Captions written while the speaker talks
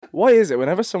Why is it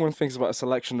whenever someone thinks about a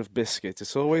selection of biscuits,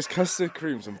 it's always custard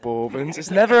creams and bourbons? It's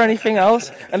never anything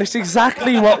else, and it's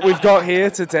exactly what we've got here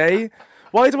today.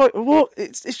 Why do I? What?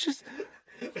 It's just.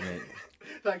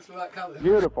 Thanks for that, Callum.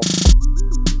 Beautiful.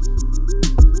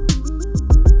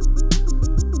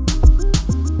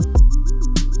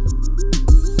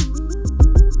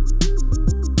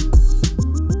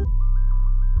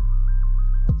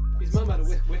 His mum had a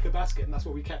wicker basket, and that's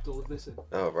what we kept all of this in.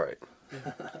 Oh, right.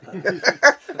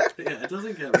 Yeah, it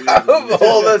doesn't get weird. Of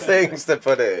all the things to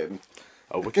put in.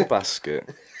 A wicker basket.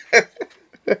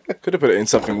 Could have put it in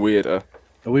something weirder,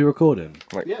 Are we recording?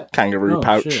 like Yeah. kangaroo Oh,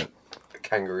 pouch. shit. A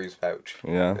kangaroo's pouch.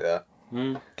 Yeah.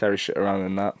 Yeah. Carry shit around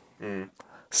in that.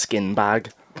 Skin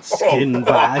bag. Skin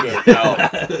bag.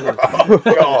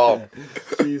 Oh,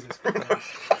 Jesus Christ.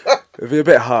 It'd be a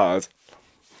bit hard,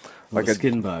 Like a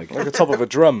skin bag. like the top of a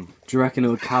drum. Do you reckon it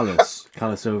would callus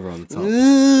over on the top?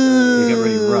 You get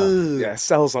really rough. Yeah,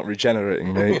 cells not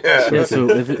regenerating, mate. Yeah, so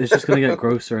if it's just going to get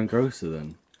grosser and grosser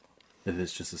then. If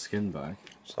it's just a skin bag.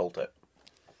 salt it.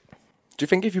 Do you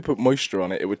think if you put moisture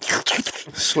on it, it would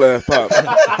slurp up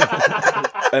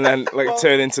and then like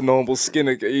turn into normal skin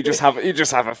again? You'd have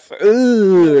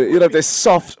this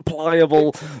soft,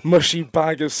 pliable, mushy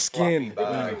bag of skin. It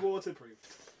would be waterproof.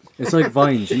 It's like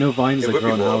vines. You know vines It that would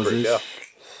grow be on waterproof, houses?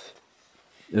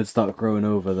 yeah. It'd start growing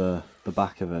over the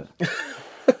back of it.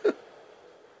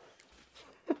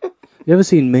 You ever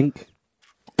seen mink?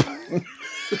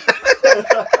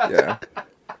 Yeah,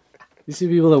 You see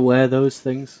people that wear those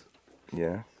things?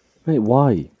 yeah, Mate,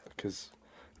 why? because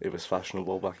it was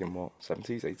fashionable back in what,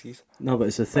 70s, 80s, No, but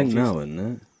it's a thing now, isn't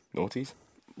it? noughties?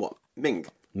 What? Mink?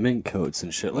 Mink coats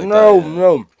and shit like No, that.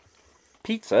 no.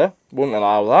 Pizza wouldn't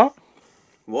allow that.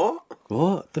 What?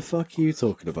 What the fuck are you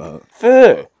talking about?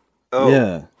 Fur. Oh.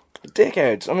 Yeah.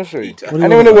 Dickheads, honestly. What do you Anyone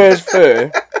want who about- wears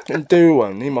fur can do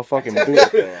one. Need my fucking boots.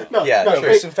 Yeah, no, true.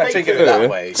 fake- Synthetic fake it fur. that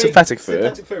way. Synthetic fur.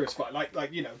 Synthetic fur is fine.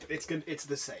 Like you know, it's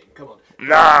the same. Come on.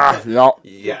 Nah, not.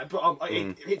 Yeah, but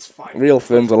it's fine. Real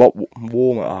firm's a lot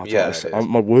warmer. Oh, Yeah, Jesus. it is.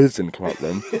 My words didn't come out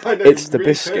then. I know, It's the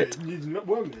really biscuit. fur, it's not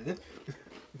warm, is it?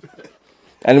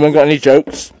 Anyone got any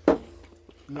jokes?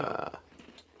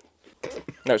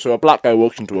 No, so a black guy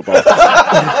walks into a bar.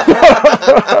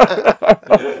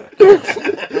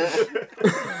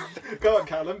 Go on,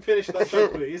 Callum. Finish that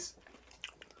joke, please.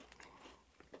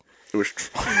 It was.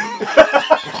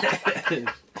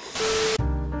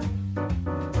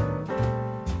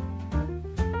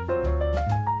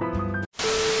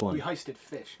 We heisted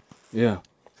fish. Yeah.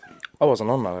 I wasn't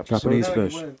on that episode. Japanese No, you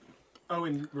fish. weren't.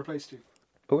 Owen replaced you.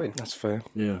 Owen. That's fair.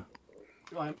 Yeah.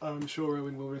 I'm sure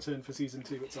Owen will return for season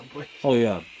 2 at some point. Oh,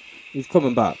 yeah. He's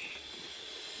coming back.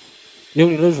 He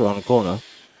only lives around the corner.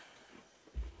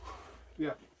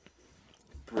 Yeah,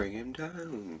 Bring him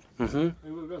down. Mm-hmm.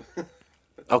 he will go.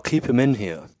 I'll keep him in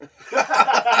here.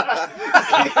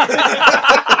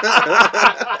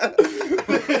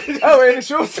 Oh, it's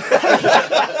yours.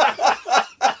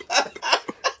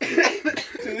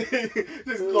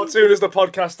 As soon as the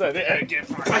podcast ended,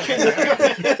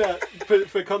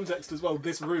 For context as well,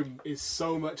 this room is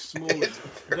so much smaller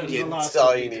than the last one.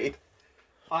 Tiny.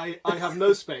 I have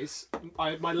no space.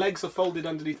 My legs are folded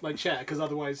underneath my chair because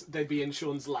otherwise they'd be in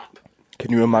Sean's lap.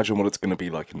 can you imagine what it's going to be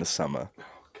like in the summer? Oh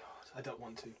God, I don't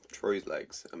want to. Troy's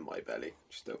legs and my belly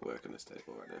just don't work on this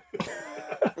table right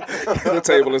The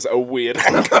table is a weird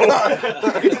angle.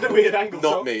 It's at a weird angle.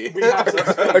 Not so me. We have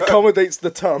some Accommodates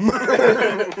the tum.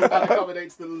 that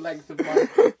accommodates the length of my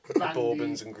now. bandy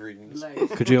Bourbons and greens.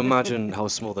 legs. Could you imagine how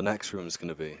small the next room is going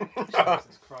to be?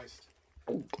 Jesus Christ.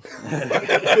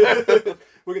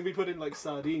 We're gonna be put in like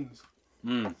sardines.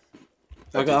 I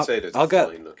did say there's I'll a get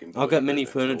fine-looking I'll get toilet mini in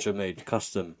there, furniture made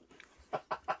custom.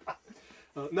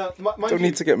 No, mind Don't you,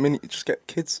 need to get mini. Just get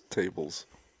kids' tables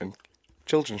and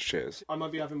children's chairs. I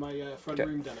might be having my front Okay.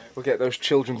 room done out. We'll get those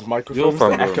children's microphones.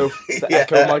 front The room. echo, the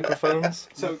echo microphones.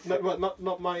 So no, well,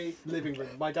 not my living room.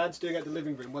 My dad's doing out the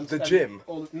living room. Once The every- gym?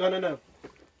 No.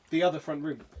 The other front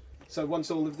room. So once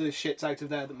all of the shit's out of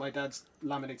there that my dad's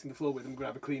laminating the floor with, I'm gonna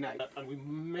have a clean out, and we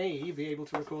may be able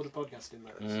to record a podcast in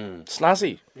there.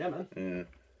 Snazzy. Yeah, man.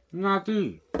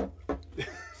 Nadi.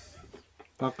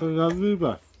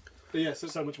 But yeah,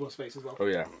 so much more space as well. Oh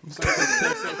yeah. So much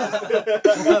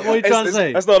space. What are you trying to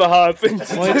say? That's not a hard thing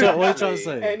to What are you trying to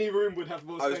say? Any room would have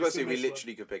more space. I was about to say than we this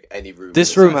literally could pick any room.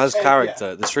 This in room has Yeah.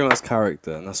 character. This room has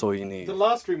character, and that's all you need. one. The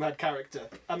last room had character,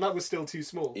 and that was still too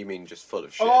small. You mean just full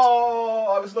of shit? Oh,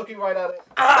 I was looking right at it.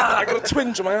 I got a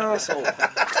twinge on my arsehole.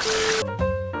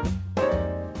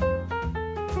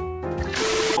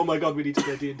 Oh my God, we need to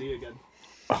go D&D again.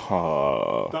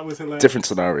 Oh, That was hilarious. different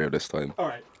scenario this time. All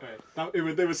right.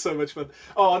 It was so much fun.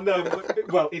 Oh no!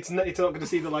 Well, it's not going to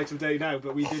see the light of day now.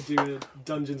 But we did do a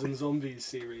Dungeons and Zombies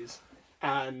series,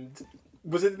 and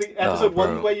was it the episode bro.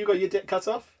 1 where you got your dick cut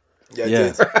off? Yeah,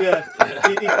 Yeah.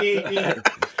 Yeah.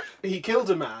 He killed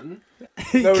a man.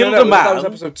 No, killed a That man? was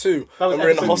episode 2. That was And we're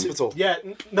in the episode- hospital. Yeah.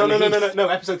 No.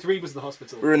 Episode 3 was the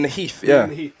hospital. We're in the Heath, We were yeah. in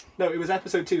the Heath. No, it was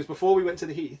episode 2. It was before we went to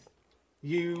the Heath.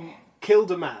 You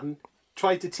killed a man,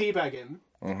 tried to teabag him.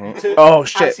 Oh As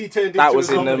shit! he turned That into was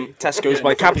a in zombie. Tesco's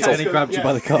by Capital. And he grabbed you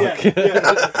by the cock.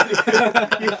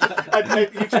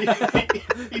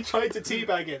 He tried to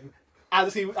teabag him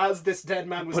as this dead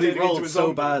man was But he turning into a rolled zombie.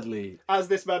 so badly. As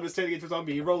this man was turning into a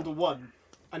zombie, he rolled a 1,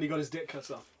 and he got his dick cut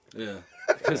off. Yeah.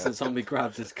 Because the zombie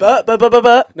grabbed his cock.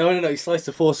 But No, he sliced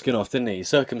the foreskin off, didn't he? He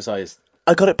circumcised.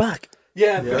 I got it back.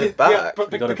 Yeah, back.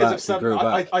 but You got it because back, of some, you grew it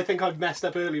back. I think I've messed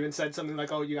up earlier and said something like,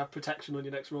 "Oh, you have protection on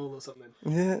your next roll" or something.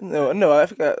 Yeah, no, I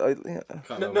forgot. Yeah.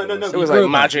 No. It was grew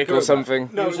like magic grew or it back. something.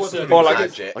 No, it just wasn't. serving Or like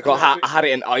magic. I had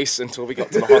it in ice until we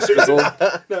got to the hospital.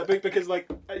 No, because like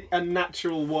a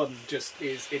natural 1 just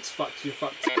is it's fucked. You're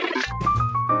fucked.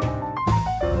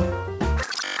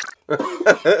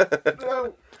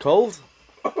 No. Cold?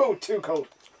 Oh, too cold.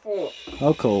 Oh.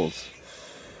 How cold?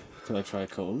 Can I try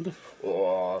cold?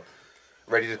 Oh,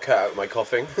 ready to cut out my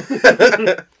coughing.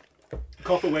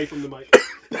 Cough away from the mic.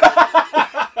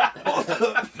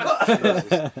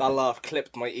 That laugh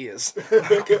clipped my ears.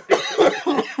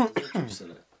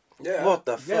 Yeah. What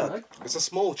the fuck? like- It's a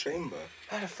small chamber.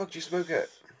 How the fuck do you smoke it?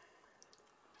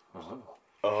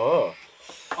 Oh.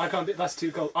 I can't. That's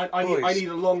too cold. I Boys, need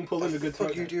a long pull and a good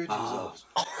What throat. you do to yourselves?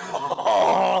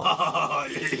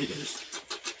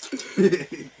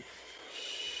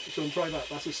 Sean, try that.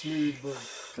 That's a smooth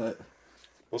burn.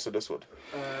 Also this one.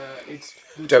 It's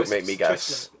the Don't twist- make me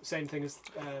guess. Twister. Same thing as.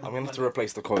 I'm going to have to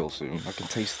replace the coil soon. I can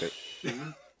taste it.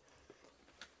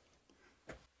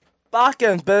 Back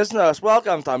in business.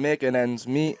 Welcome to Making Ends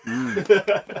Meet.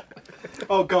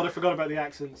 Oh god, I forgot about the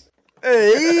accents.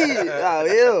 Hey, how are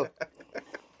you?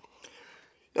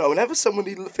 You know, whenever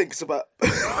somebody thinks about...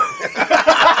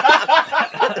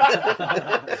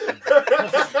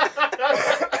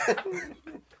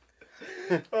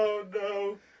 Oh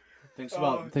no. Thinks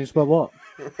about what?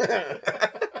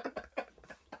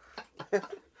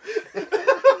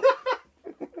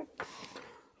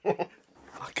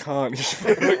 I can't.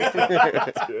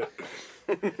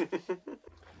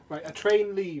 Right, a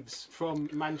train leaves from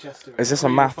Manchester. Is this at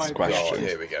a maths 3:05 question? Oh,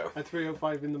 here we go. At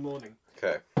 3:05 in the morning.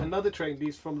 Okay. Another train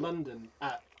leaves from London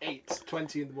at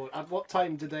 8:20 in the morning. At what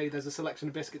time today there's a selection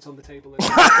of biscuits on the table?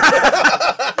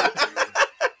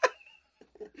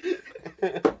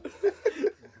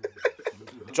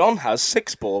 John has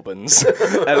 6 bourbons.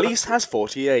 Elise has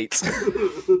 48.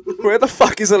 Where the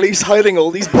fuck is Elise hiding all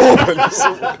these bourbons?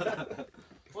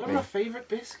 What are our favourite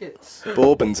biscuits?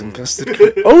 Bourbons and custard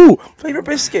cream. Oh, favourite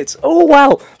biscuits. Oh,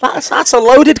 well, that's a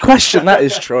loaded question, that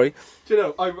is, Troy. Do you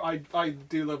know, I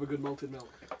do love a good malted milk.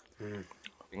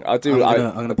 I do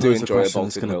I'm gonna do pose a enjoy a question that's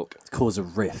malted gonna milk. cause a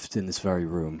rift in this very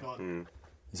room. God.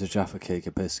 Is a Jaffa cake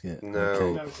a biscuit? No.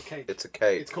 Okay. No, it's a cake. It's a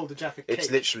cake. It's called the Jaffa cake. It's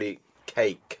literally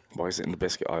cake. Why is it in the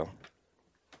biscuit aisle?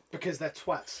 Because they're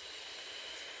twats.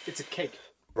 It's a cake.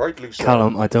 Right, Lucy?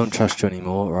 Callum, I don't trust you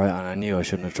anymore, right? And I knew I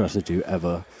shouldn't have trusted you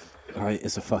ever. Right?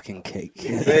 It's a fucking cake.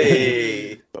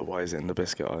 Hey. But why is it in the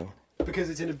biscuit aisle? Because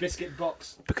it's in a biscuit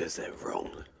box. Because they're wrong.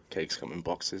 Cakes come in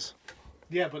boxes.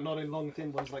 Yeah, but not in long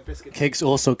thin ones like biscuits. Cakes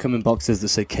also come in boxes that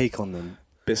say cake on them.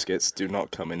 Biscuits do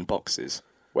not come in boxes.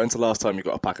 When's the last time you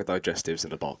got a pack of digestives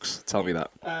in a box? Tell me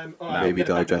that. Maybe I've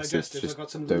got digestives, I've just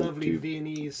got some don't lovely do-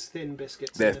 Viennese thin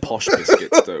biscuits. They're in it. posh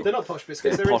biscuits, though. They're not posh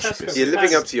biscuits. They're They're, posh in Tesco. biscuits. You're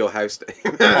living up to your house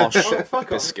name. Posh Oh, fuck off.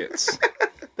 biscuits.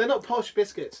 They're not posh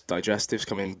biscuits. Digestives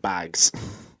come in bags.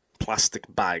 Plastic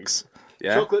bags.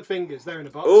 Yeah? Chocolate fingers. They're in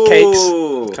a box.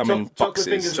 Ooh. Come in Chocolate fingers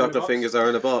boxes. in a Chocolate box. fingers are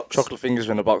in a box. Chocolate fingers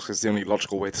in a box is the only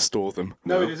logical way to store them.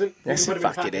 No, it isn't. Yes, You it can put 'em in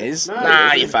a fucking packet. is. No, Nah,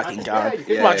 it you isn't. fucking Yeah, can't. you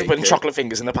can. Imagine you putting can. chocolate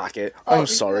fingers in a packet. Oh, I'm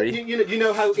sorry. You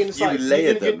know how inside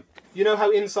layered them. You know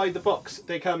how inside the box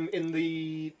they come in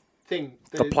the thing.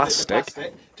 The plastic.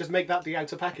 Just make that the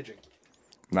outer packaging.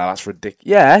 No, that's ridiculous.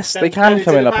 Yes, Then- they then can it's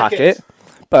come in a packet,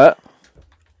 but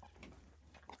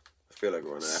I feel like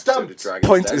we're on an Stumped. episode of Dragon's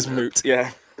point Den is now. moot.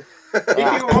 Yeah. If you were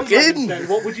on fucking- Dragon's Den,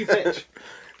 what would you pitch?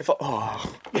 If I,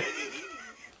 oh,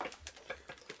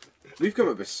 We've come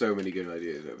up with so many good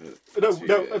ideas over the No, last few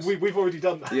no, years. we've already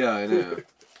done that. Yeah, I know.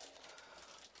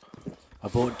 I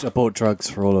bought drugs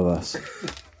for all of us.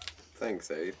 Thanks,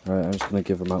 Aid. Right, I'm just gonna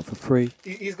give them out for free.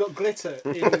 He's got glitter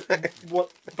in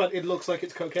what, but it looks like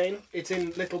it's cocaine. It's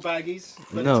in little baggies,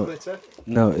 but No. it's glitter.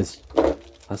 No, it's.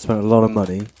 I spent a lot of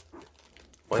money. Mine's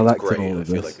Collecting great, all and I of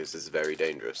feel this. like this is very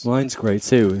dangerous. Mine's great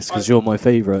too. It's because you're my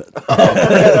favourite.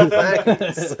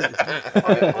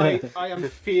 I am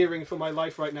fearing for my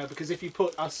life right now because if you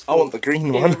put us I want the green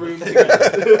in a one. room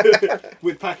together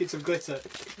with packets of glitter,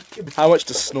 How much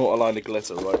to snort a line of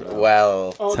glitter right now?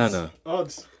 Well, odds, Tenner.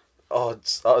 odds.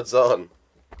 odds on.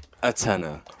 A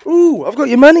tenner. Ooh, I've got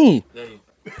your money.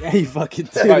 Yeah, you fucking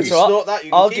do. Right, You so snort that,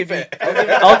 you can I'll keep give you. it.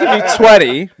 I'll give you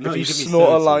 20 No, if you you give me snort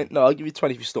a 30. line. No, I'll give you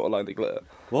 20 if you snort a line of glitter.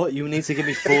 What? You need to give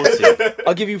me 40.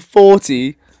 I'll give you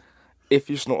 40 if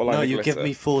you snort a line No, of you glitter. give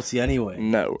me 40 anyway.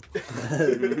 No.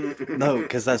 No,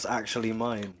 because that's actually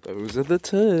mine. Those are the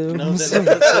terms. No, they're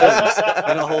not the terms.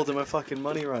 They're not holding my fucking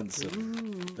money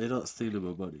ransom. They're not stealing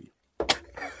my money.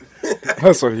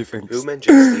 That's what he thinks. Who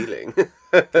mentioned stealing?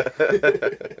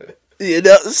 You're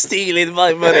not stealing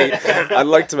my money. I'd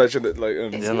like to mention that, like,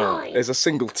 mine. there's a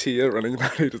single tear running down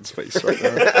Aiden's face right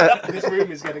now. This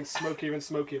room is getting smokier and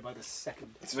smokier by the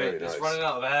second. It's very nice.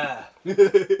 out of air. Do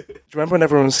you remember when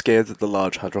everyone was scared that the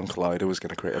Large Hadron Collider was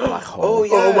going to create a black hole? Oh,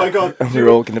 yeah. Oh my god! And we were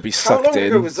all going to be How sucked long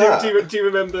ago in. was that? Do you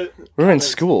remember? We were in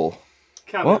school.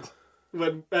 Khaled,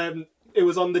 when it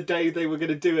was on the day they were going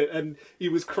to do it, and he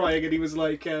was crying, and he was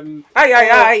like,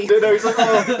 Aye. No, he's like,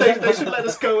 oh, they should let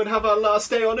us go and have our last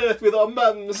day on Earth with our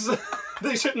mums.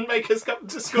 They shouldn't make us come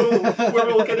to school.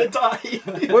 We're all going to die.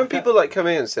 When people like come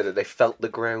in and said that they felt the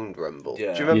ground rumble.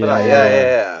 Yeah. Do you remember Yeah.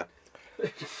 that? Yeah.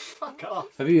 Fuck off.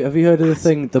 Have you heard of the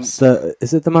thing?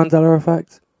 Is it the Mandela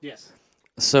effect? Yes.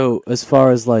 So as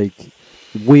far as like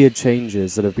weird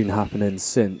changes that have been happening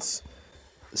since.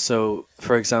 So,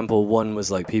 for example, one was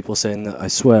like people saying that I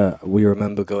swear we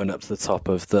remember going up to the top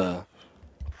of the,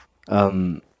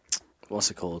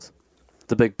 what's it called?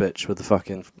 The big bitch with the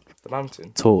fucking The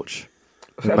mountain. torch.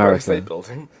 In Empire State America.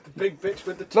 Building. Big bitch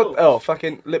with the Not, torch.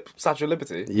 fucking Statue of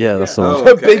Liberty. Yeah, that's Yeah. all. Oh,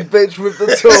 The big bitch with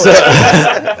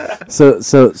the torch.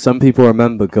 So some people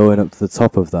remember going up to the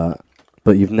top of that,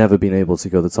 but you've never been able to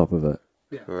go to the top of it.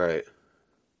 Right.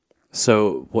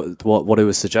 So what it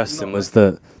was suggesting was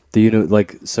that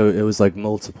so it was like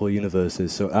multiple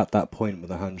universes. So at that point when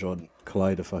the Hadron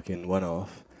Collider fucking went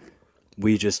off,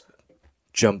 we just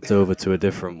jumped over to a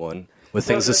different one where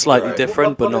things are slightly Right.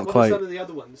 different, but not What are quite. some of the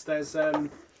other ones? There's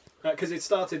because it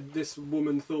started. This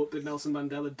woman thought that Nelson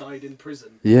Mandela died in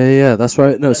prison, Yeah, that's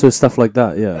right. No, so stuff like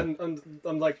that. Yeah. and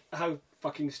I'm like, how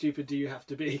fucking stupid do you have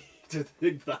to be to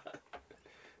think that?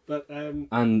 But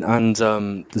And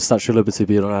the Statue of Liberty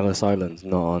being on Ellis Island,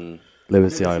 not on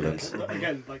Liberty Island.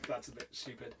 Again, like that's a bit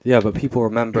stupid. Yeah, but people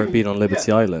remember it being on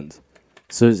Liberty Island.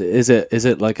 So is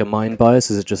it like a mind bias?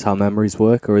 Is it just how memories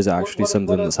work, or is it actually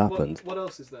something that's happened? What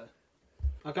else is there?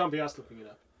 I can't be asked looking it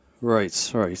up. Right.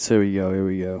 Here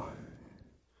we go.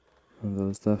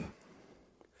 Other stuff.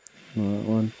 That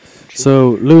one.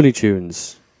 So Looney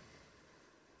Tunes.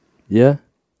 Yeah.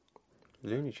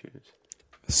 Looney Tunes.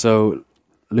 So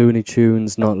Looney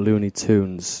Tunes, not Looney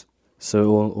Tunes. So it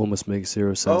almost makes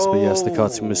zero sense. But yes, the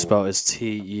cartoon was spelled as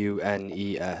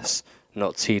TUNES,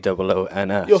 not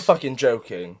TOONS. You're fucking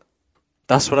joking.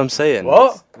 That's what I'm saying.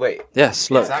 What? Wait.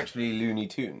 Yes, look. It's actually Looney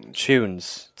Tunes.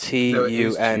 Tunes.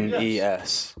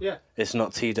 TUNES. Yeah. It's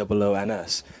not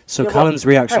TOONS. So Yeah, Callum's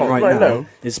reaction hang on, right right, now no.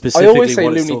 is I specifically always say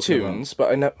what it's Looney talking about. Tunes,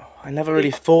 but I never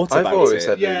really thought I've about always it.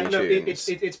 said Yeah, Looney no, Tunes.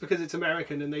 it's because it's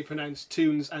American and they pronounce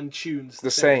tunes and tunes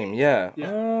the same, yeah.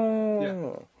 Yeah.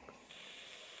 Oh.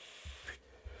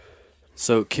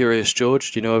 So Curious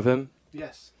George, do you know of him?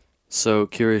 Yes. So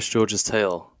Curious George's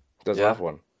tail. Does Yeah. have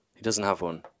one. He doesn't have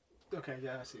one. Okay,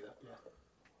 yeah, I see that. Yeah.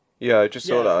 Yeah, I just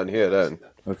saw that on here I then. see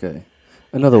that. Okay.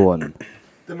 Another one.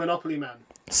 The Monopoly Man.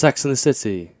 Sex in the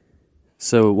City.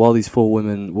 So while these four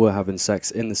women were having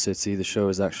sex in the city, the show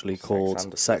is actually called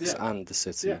and the Sex City. and the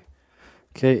City. Yeah.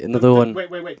 Okay, another one.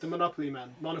 Wait. The Monopoly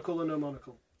Man. Monocle or no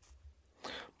monocle?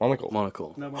 Monocle.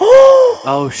 Monocle. No monocle.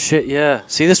 Oh shit, yeah.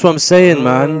 See, this is what I'm saying,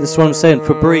 man. This is what I'm saying.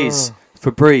 Febreze.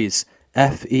 Febreze.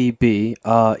 Febreze.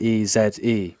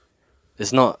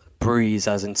 It's not breeze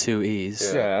as in two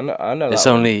E's. Yeah, I know It's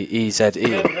that only EZE.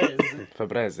 Fabriz.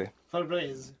 Fabreze.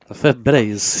 Fabriz.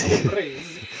 Febreze.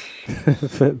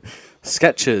 Fabriz.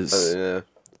 Sketches. Yeah.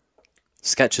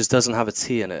 Sketches doesn't have a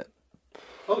T in it.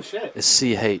 Oh shit. It's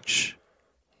CH.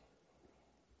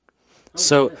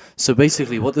 So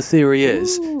basically, what the theory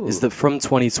is that from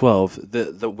 2012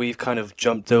 that we've kind of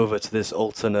jumped over to this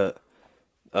alternate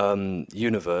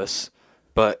universe,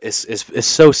 but it's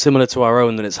so similar to our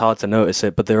own that it's hard to notice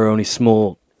it. But there are only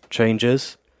small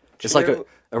changes. It's like a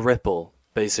ripple,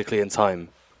 basically, in time.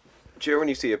 Do you know when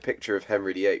you see a picture of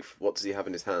Henry VIII, what does he have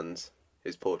in his hands?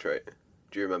 His portrait.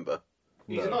 Do you remember?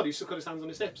 He's an odd. He's still got his hands on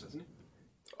his hips, hasn't he?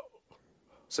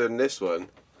 So in this one,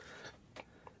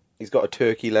 He's got a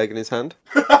turkey leg in his hand.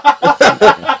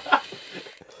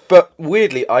 But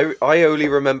weirdly, I only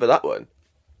remember that one.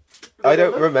 I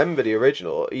don't remember the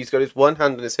original. He's got his one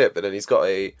hand on his hip, but then he's got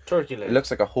a... Turkey leg. It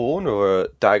looks like a horn or a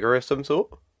dagger of some sort.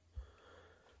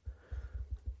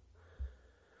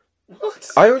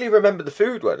 What? I only remember the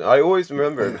food one. I always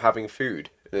remember him having food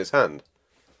in his hand.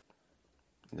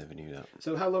 Never knew that.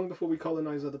 So how long before we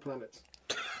colonise other planets?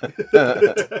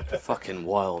 Fucking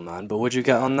wild, man. But would you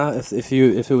get on that if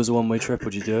it was a one-way trip?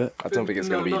 Would you do it? I don't think it's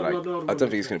going to be No, like. not I don't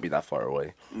think it's going to be that far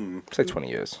away. Say 20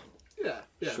 years. Yeah,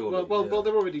 yeah. Surely, Well,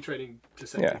 they're already training to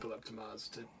send Yeah. people up to Mars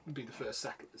to be the first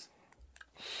settlers.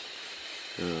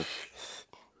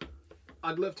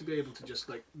 I'd love to be able to just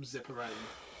like zip around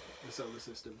the solar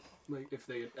system, like if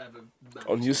they had ever managed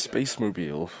On your to get space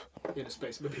mobile. that. In a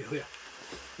space mobile, yeah,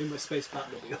 in my space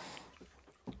Batmobile.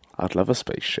 I'd love a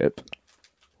spaceship.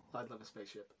 I'd love a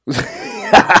spaceship. Why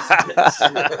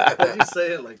do you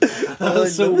say it like that?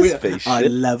 That's so weird. I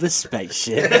love a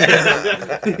spaceship.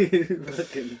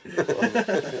 Fucking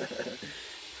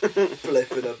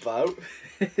flipping about.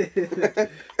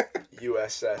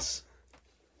 USS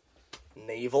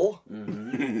Naval.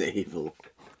 Naval.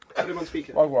 Everyone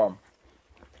speaking. Oh, one.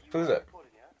 Who is it?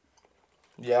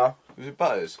 Yeah. Was it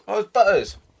Butters? Oh, it's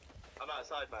Butters. I'm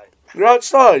outside, mate. You're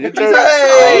outside. You're joking.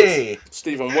 Hey!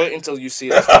 Stephen, wait until you see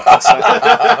this fucking set.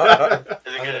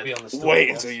 Is it good? Be on the store, Wait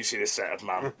boss. until you see this setup,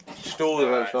 man. Stall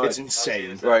them outside. It's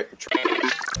insane. Right.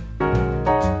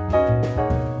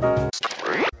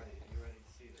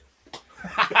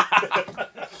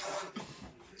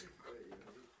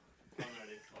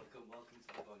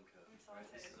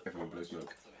 Everyone blows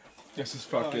smoke. This is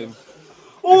fucking.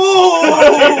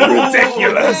 Oh,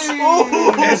 ridiculous!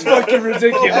 It's fucking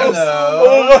ridiculous!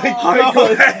 Oh my god!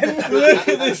 Look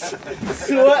at this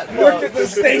sweat! Look at the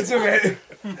state of it!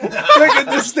 Look at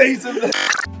the state of it!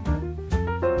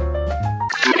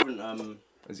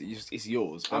 It's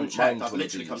yours. I'm checked. I've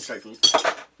literally come straight from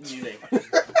uni.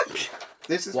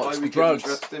 This is What's why the we drugs?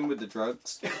 couldn't trust him with the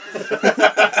drugs.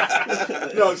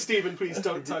 No, Stephen, please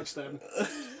don't touch them.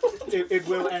 It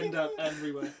will end up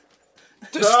everywhere.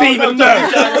 Stephen, no!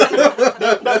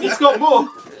 No, he's got more.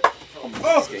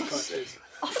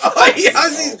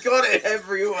 Yes, he's got it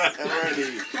everywhere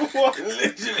already.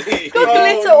 Literally. Got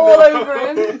glitter all over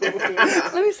him.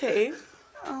 Let me see.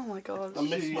 Oh my god. I'm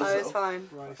missing Oh, it's fine.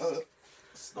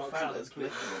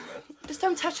 Just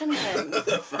don't touch anything.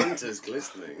 The Fanta's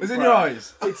glistening. It's in your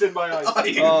eyes. It's in my eyes.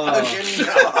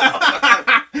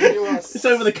 It's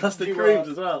over the custard creams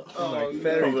as well. Oh,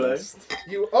 Very Probably. best.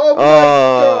 you. Oh my Oh,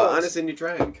 god. and it's in your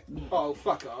drink. Oh,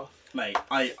 fuck off. Mate,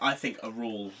 I think a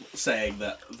rule saying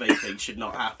that vaping should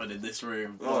not happen in this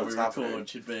room while we it's record happening.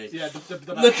 should be. Yeah, the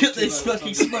Look at too this low, fucking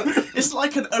it's smoke. It's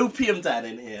like an opium den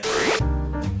in here.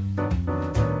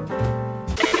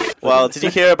 Well, did you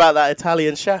hear about that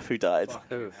Italian chef who died?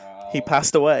 He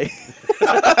passed away. There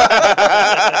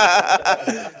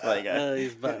you go.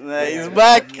 He's back. He's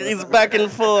back. He's back in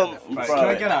form. Right, can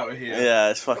I get out of here? Yeah,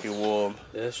 it's fucking warm.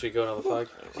 Yeah, should we go and have a fag?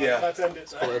 Yeah. Let's end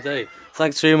it. Call it a day.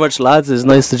 Thanks very much, lads. It's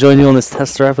nice to join you on this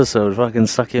tester episode. Fucking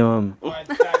suck your mum. Alright,